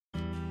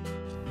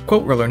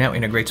Quote Roller now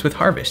integrates with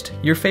Harvest,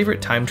 your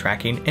favorite time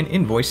tracking and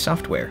invoice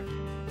software.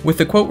 With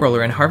the Quote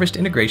Roller and Harvest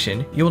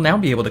integration, you'll now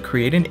be able to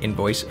create an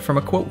invoice from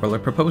a Quote Roller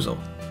proposal.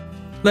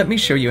 Let me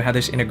show you how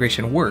this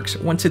integration works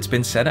once it's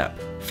been set up.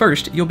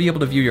 First, you'll be able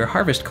to view your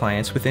Harvest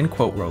clients within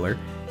Quote Roller.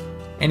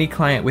 Any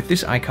client with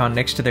this icon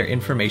next to their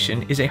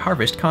information is a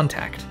Harvest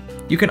contact.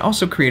 You can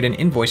also create an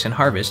invoice in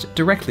Harvest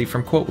directly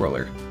from Quote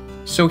Roller.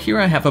 So here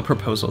I have a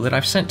proposal that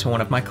I've sent to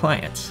one of my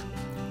clients.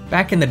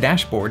 Back in the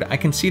dashboard, I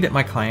can see that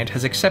my client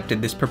has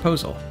accepted this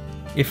proposal.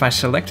 If I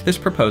select this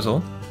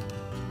proposal,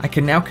 I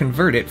can now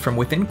convert it from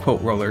within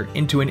Quote Roller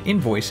into an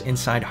invoice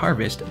inside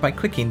Harvest by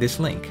clicking this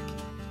link.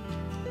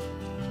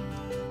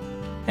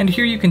 And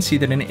here you can see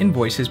that an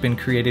invoice has been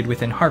created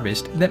within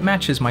Harvest that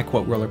matches my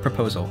Quote Roller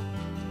proposal.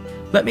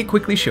 Let me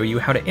quickly show you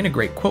how to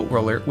integrate Quote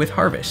Roller with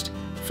Harvest.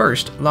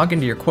 First, log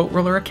into your Quote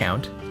Roller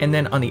account, and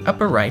then on the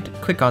upper right,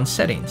 click on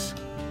Settings.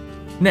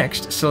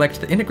 Next, select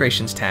the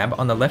Integrations tab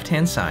on the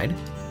left-hand side,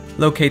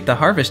 locate the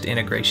Harvest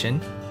integration,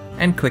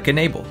 and click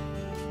Enable.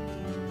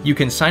 You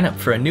can sign up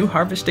for a new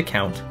Harvest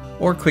account,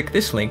 or click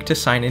this link to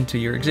sign into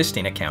your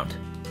existing account.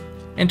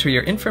 Enter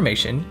your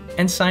information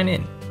and sign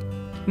in.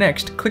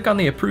 Next, click on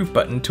the Approve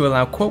button to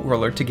allow Quote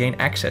Roller to gain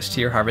access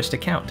to your Harvest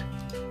account.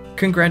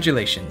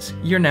 Congratulations,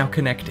 you're now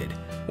connected.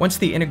 Once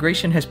the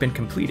integration has been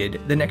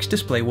completed, the next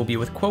display will be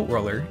with Quote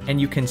Roller, and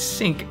you can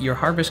sync your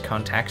Harvest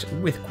contacts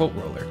with Quote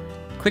Roller.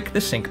 Click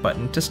the Sync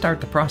button to start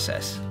the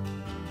process.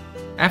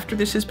 After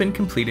this has been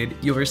completed,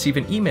 you'll receive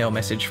an email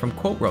message from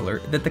Quote Roller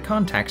that the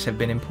contacts have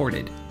been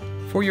imported.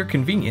 For your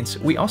convenience,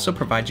 we also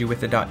provide you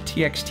with a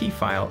 .txt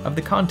file of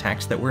the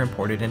contacts that were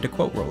imported into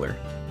Quote Roller.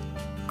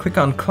 Click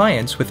on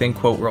Clients within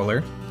Quote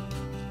Roller,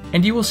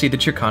 and you will see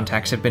that your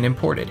contacts have been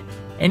imported.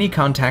 Any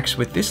contacts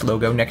with this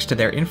logo next to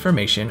their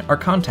information are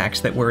contacts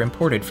that were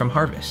imported from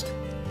Harvest.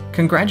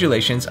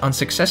 Congratulations on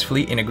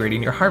successfully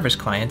integrating your Harvest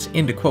clients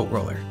into Quote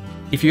Roller.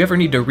 If you ever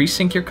need to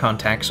resync your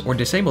contacts or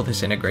disable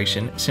this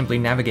integration, simply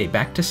navigate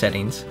back to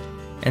Settings,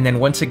 and then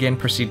once again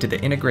proceed to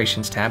the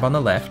Integrations tab on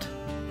the left,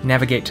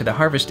 navigate to the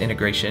Harvest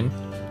integration,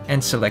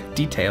 and select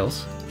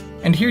Details.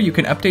 And here you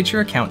can update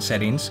your account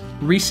settings,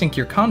 resync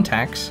your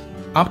contacts,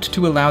 opt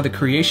to allow the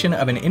creation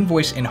of an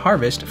invoice in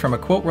Harvest from a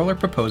Quote Roller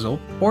proposal,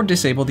 or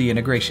disable the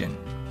integration.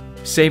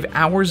 Save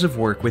hours of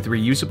work with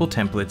reusable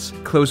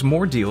templates, close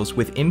more deals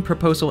with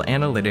in-proposal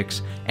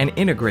analytics, and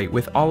integrate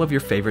with all of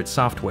your favorite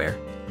software.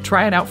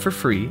 Try it out for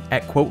free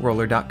at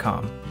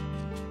quoteroller.com.